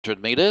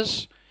100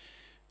 metres.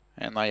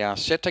 And they are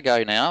set to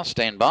go now.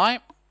 Stand by.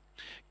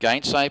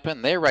 Gates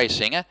open. They're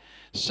racing.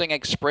 Sing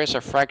Express a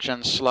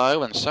fraction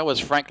slow, and so is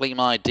Frankly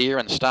My Dear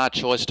and Star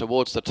Choice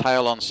towards the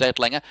tail on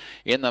settling.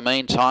 In the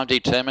meantime,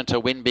 Determined to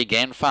Win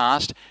began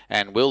fast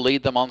and will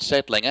lead them on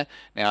settling.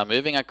 Now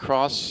moving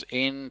across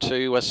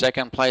into a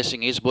second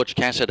placing is Butch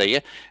Cassidy,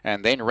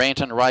 and then Rant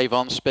and Rave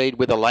on speed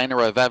with Elena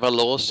of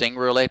Avalor. Sing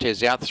Roulette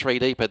is out 3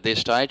 deep at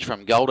this stage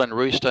from Golden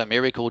Rooster,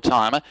 Miracle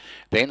Timer,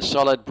 then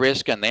Solid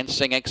Brisk, and then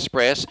Sing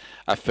Express.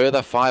 A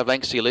further 5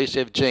 lengths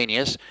Elusive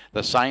Genius,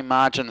 the same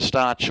margin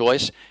Star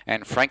Choice,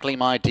 and Frankly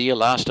My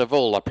Dear last of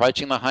all.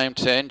 Approaching the home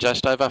turn,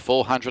 just over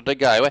 400 to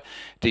go.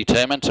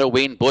 Determined to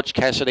Win, Butch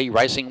Cassidy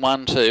racing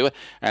 1-2,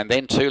 and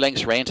then 2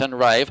 lengths Rant and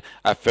Rave.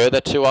 A further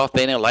 2 off,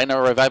 then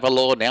Elena of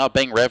Avalor now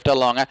being revved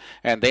along,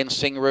 and then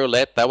Sing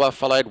Roulette. They were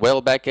followed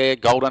well back there,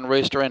 Golden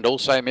Rooster and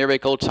also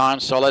Miracle Time,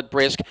 Solid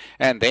Brisk,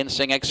 and then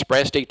Sing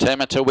Express.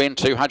 Determined to Win,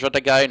 200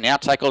 to go, now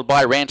tackled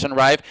by Rant and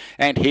Rave,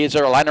 and here's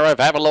Elena of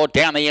Avalor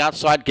down the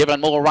outside, given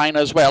more rain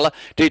as well.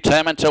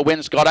 Determined to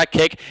Win's got a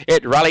kick,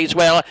 it rallies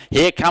well.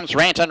 Here comes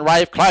Rant and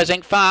Rave closing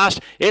fast.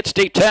 It's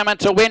Determined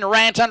to Win,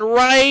 Rant and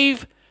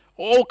Rave.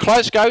 All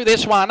close go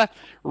this one.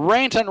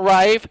 Rant and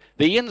Rave,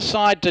 the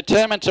inside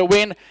Determined to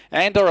Win,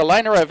 and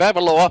Elena of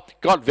Avalor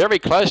got very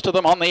close to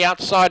them on the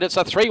outside. It's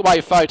a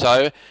 3-way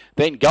photo.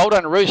 Then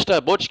Golden Rooster,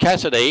 Butch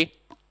Cassidy,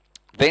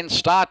 then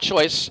Star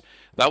Choice.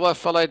 They were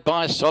followed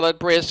by Solid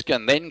Brisk,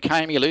 and then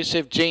came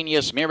Elusive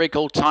Genius,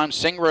 Miracle Time.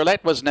 Sing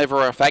Roulette was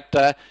never a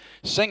factor.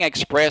 Sing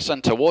Express,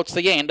 and towards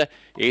the end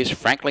is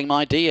Frankly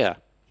My Dear.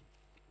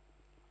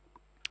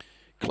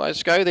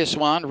 Close go this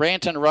one.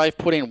 Rant and Rave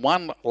put in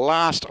one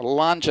last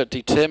lunge at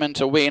Determined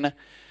to Win.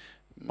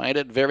 Made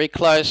it very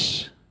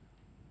close.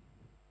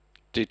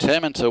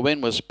 Determined to Win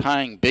was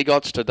paying big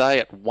odds today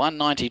at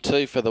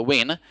 192 for the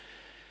win.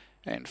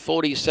 And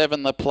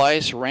 47 the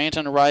place. Rant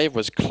and Rave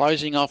was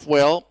closing off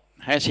well.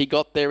 Has he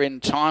got there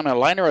in time?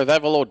 Elena of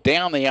Avalor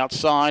down the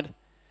outside.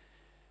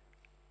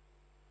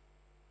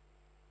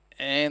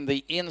 And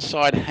the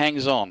inside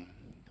hangs on.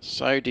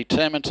 So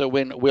Determined to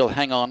Win will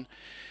hang on.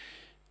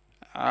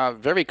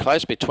 Very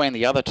close between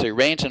the other two.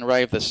 Rant and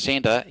Rave the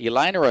centre.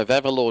 Elena of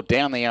Avalor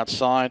down the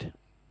outside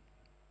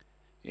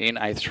in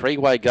a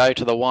 3-way go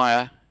to the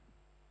wire.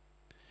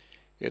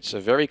 It's a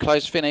very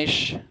close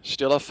finish.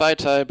 Still a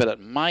photo, but it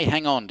may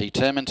hang on.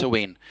 Determined to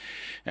Win.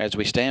 As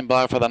we stand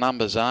by for the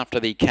numbers after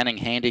the Canning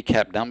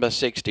Handicap, number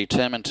 6,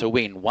 Determined to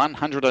Win.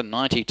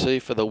 192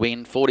 for the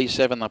win,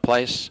 47 the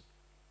place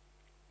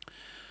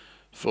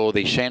for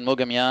the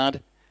Shanmugam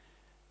yard.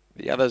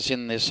 The others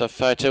in this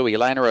photo,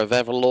 Elena of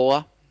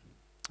Avalor.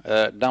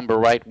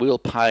 Number 8 will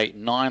pay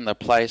 9 the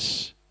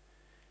place,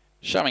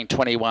 showing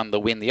 21 the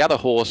win. The other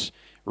horse,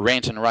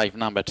 Rant and Rave,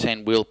 number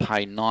 10, will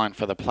pay 9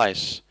 for the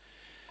place.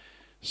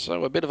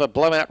 So a bit of a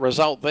blowout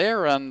result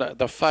there, and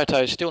the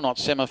photo still not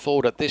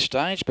semaphore at this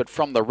stage, but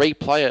from the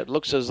replay it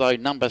looks as though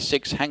number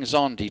 6 hangs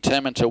on,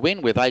 Determined to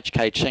Win, with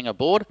HK Cheng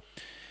aboard,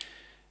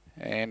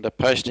 and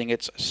posting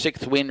its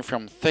 6th win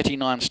from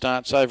 39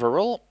 starts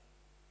overall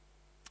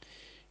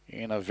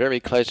in a very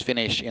close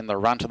finish in the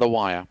run to the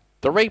wire.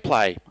 The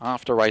replay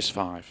after race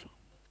 5.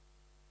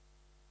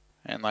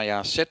 And they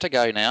are set to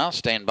go now.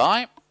 Stand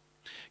by.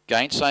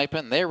 Gates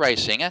open. They're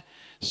racing.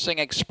 Sing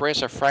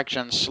Express a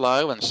fraction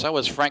slow, and so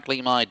is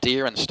Frankly My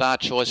Dear and Star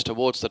Choice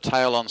towards the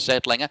tail on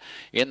settling.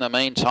 In the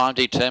meantime,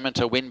 Determined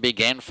to Win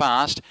began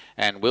fast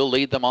and will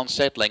lead them on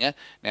settling.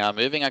 Now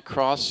moving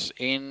across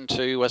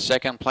into a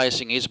second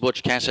placing is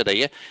Butch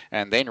Cassidy,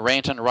 and then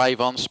Rant and Rave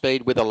on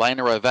speed with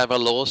Elena of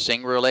Avalor.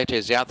 Sing Roulette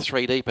is out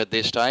 3 deep at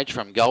this stage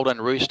from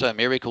Golden Rooster,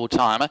 Miracle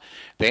Timer,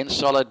 then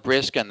Solid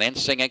Brisk, and then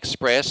Sing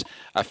Express.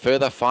 A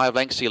further 5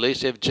 lengths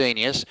Elusive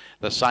Genius,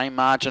 the same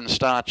margin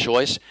Star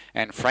Choice,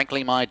 and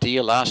Frankly My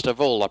Dear last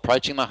of all.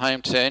 Approaching the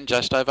home turn,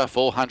 just over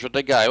 400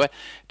 to go.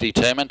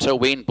 Determined to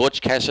Win, Butch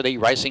Cassidy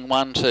racing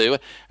 1-2,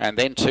 and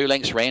then 2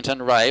 lengths Rant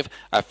and Rave.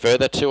 A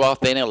further 2 off,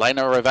 then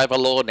Elena of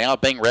Avalor now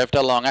being revved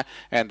along,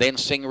 and then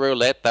Sing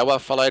Roulette. They were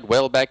followed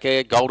well back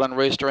there, Golden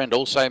Rooster and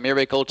also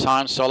Miracle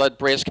Time, Solid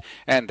Brisk,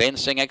 and then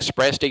Sing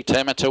Express.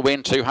 Determined to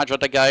Win,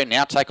 200 to go,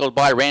 now tackled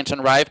by Rant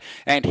and Rave,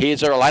 and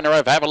here's Elena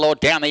of Avalor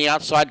down the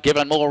outside,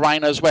 given more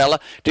rain as well.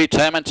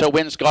 Determined to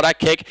Win's got a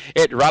kick,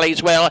 it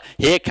rallies well.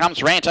 Here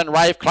comes Rant and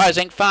Rave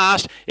closing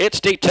fast. It's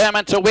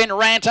Determined to Win,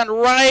 Rant and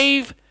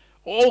Rave.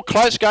 All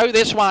close go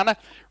this one.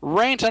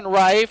 Rant and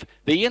Rave,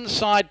 the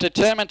inside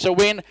Determined to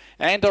Win,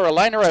 and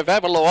Elena of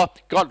Avalor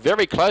got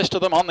very close to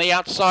them on the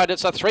outside.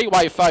 It's a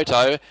 3-way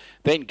photo.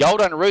 Then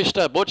Golden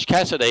Rooster, Butch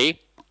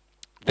Cassidy,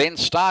 then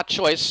Star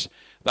Choice.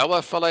 They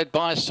were followed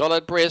by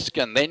Solid Brisk,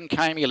 and then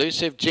came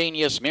Elusive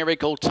Genius,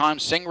 Miracle Time.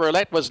 Sing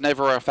Roulette was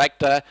never a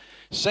factor.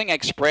 Sing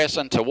Express,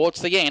 and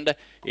towards the end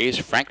is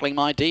Frankly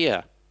My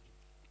Dear.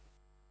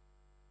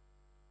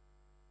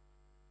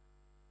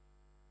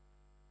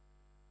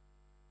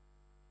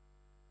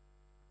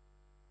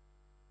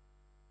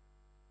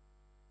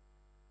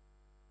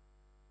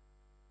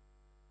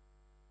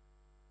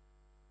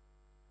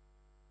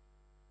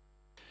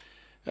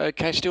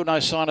 Okay, still no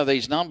sign of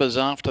these numbers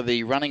after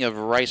the running of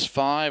race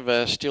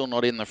 5. Still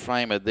not in the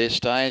frame at this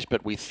stage,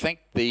 but we think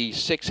the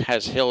 6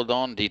 has held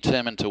on,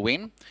 determined to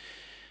win.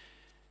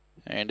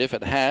 And if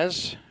it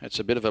has, it's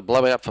a bit of a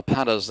blowout for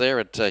punters there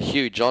at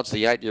huge odds.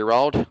 The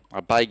 8-year-old,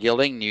 a bay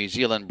gelding, New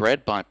Zealand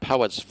bred by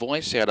Poet's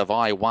Voice out of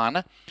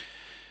I1.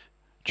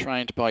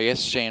 Trained by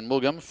S.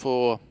 Shanmugam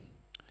for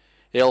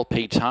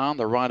LP Tan.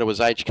 The rider was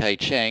HK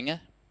Cheng.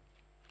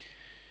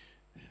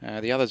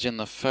 The others in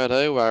the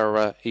photo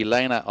are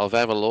Elena of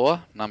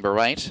Avalor, number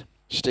 8,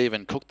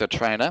 Stephen Cook, the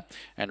trainer,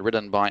 and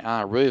ridden by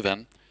R.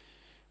 Reuven,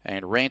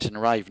 and Rant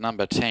and Rave,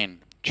 number 10,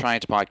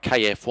 trained by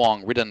KF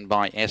Wong, ridden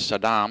by S.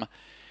 Saddam.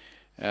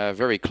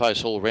 Very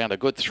close all round, a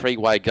good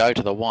 3-way go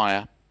to the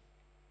wire.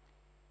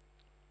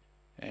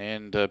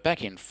 And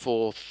back in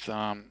 4th,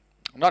 I'm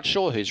not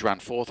sure who's run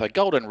 4th. A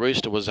Golden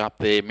Rooster was up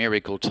there,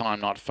 Miracle Time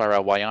not far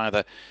away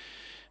either,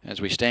 as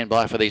we stand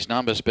by for these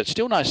numbers, but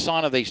still no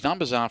sign of these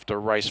numbers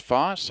after race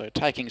 5, so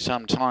taking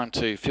some time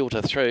to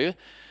filter through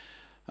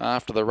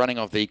after the running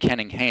of the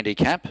Canning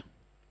Handicap,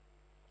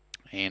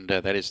 and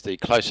that is the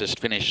closest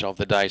finish of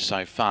the day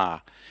so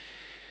far.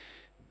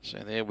 So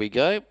there we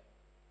go.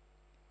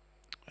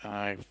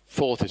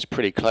 4th is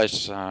pretty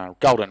close.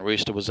 Golden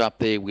Rooster was up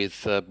there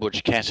with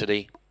Butch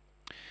Cassidy.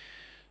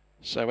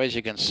 So as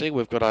you can see,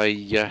 we've got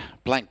a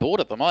blank board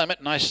at the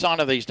moment. No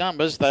sign of these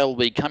numbers. They'll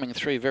be coming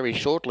through very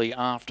shortly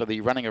after the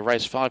running of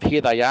race 5.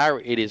 Here they are.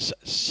 It is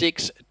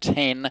 6,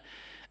 10,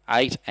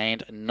 8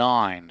 and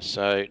 9.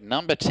 So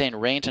number 10,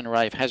 Rant and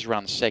Rave, has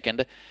run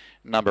 2nd.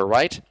 Number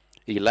 8,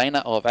 Elena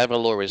of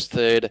Avalor, is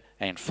 3rd.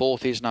 And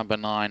 4th is number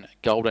 9,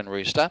 Golden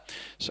Rooster.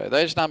 So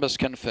those numbers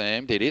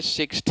confirmed. It is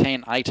 6,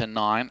 10, 8 and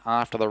 9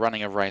 after the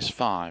running of race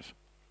 5.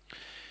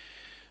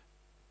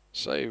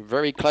 So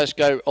very close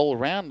go all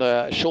round,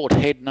 short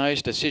head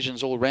nose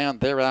decisions all round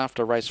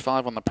thereafter race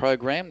 5 on the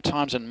program.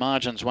 Times and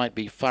margins won't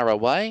be far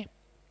away.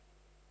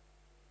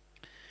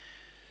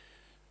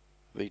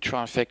 The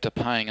trifecta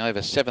paying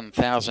over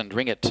 7,000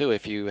 ringgit too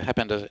if you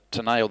happen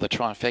to nail the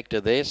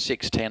trifecta there,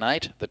 6, 10,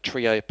 8. The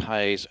trio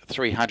pays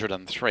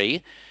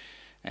 303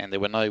 and there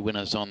were no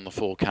winners on the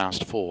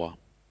forecast 4.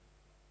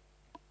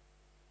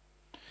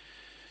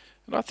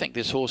 And I think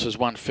this horse has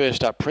won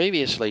first up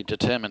previously,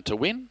 determined to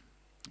win,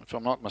 if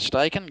I'm not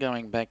mistaken,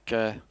 going back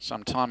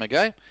some time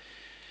ago.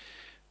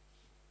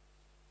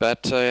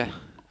 But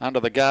under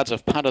the guards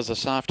of punters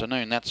this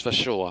afternoon, that's for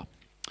sure.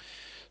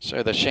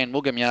 So the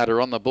Shanmugam yard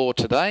are on the board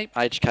today.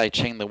 HK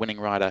Cheng, the winning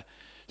rider.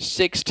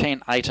 6,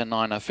 10, 8 and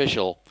 9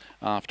 official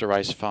after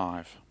race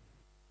 5.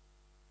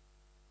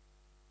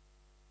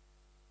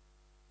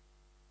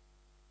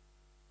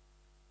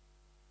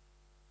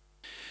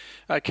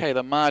 Okay,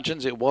 the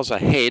margins, it was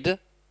ahead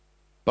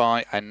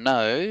by a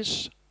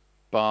nose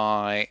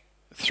by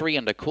 3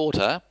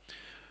 1/4,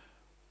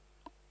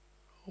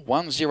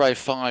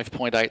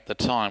 1:05.8 the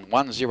time.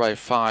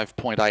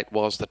 1:05.8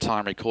 was the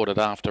time recorded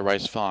after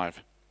race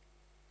 5.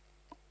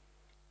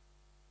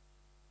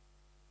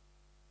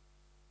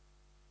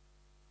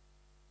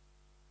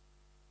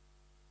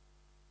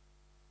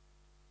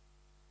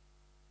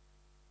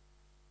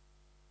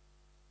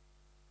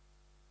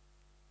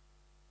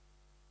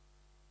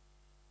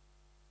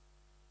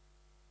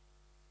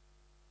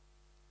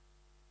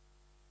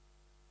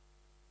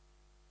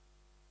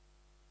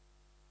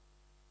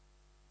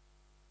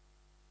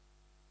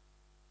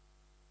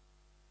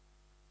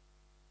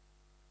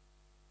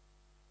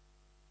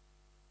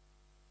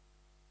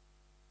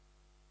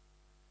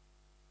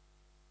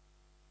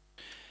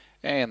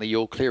 And the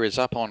all clear is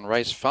up on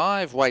race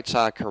 5. Weights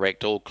are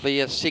correct. All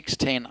clear. 6,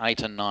 10,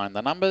 8 and 9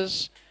 the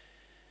numbers.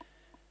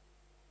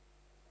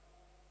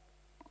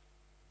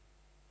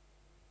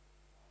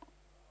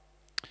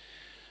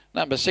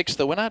 Number 6,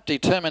 the winner,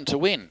 determined to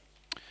win.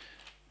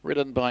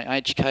 Ridden by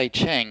HK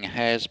Cheng,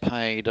 has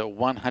paid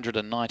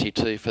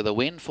 192 for the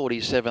win,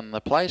 47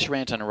 the place.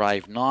 Rant and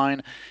Rave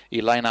 9.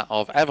 Elena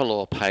of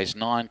Avalor pays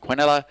 9.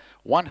 Quinella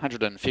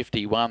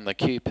 151. The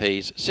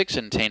QPs 6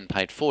 and 10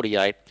 paid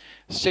 48.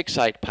 6,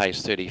 8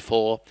 pays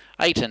 34.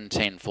 8 and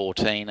 10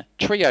 14.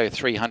 Trio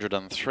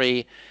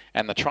 303.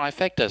 And the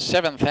trifecta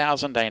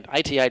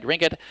 7,088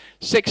 ringgit.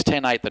 6,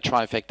 10, 8 the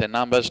trifecta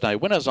numbers. No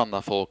winners on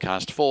the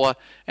forecast 4.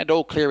 And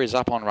all clear is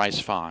up on race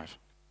 5.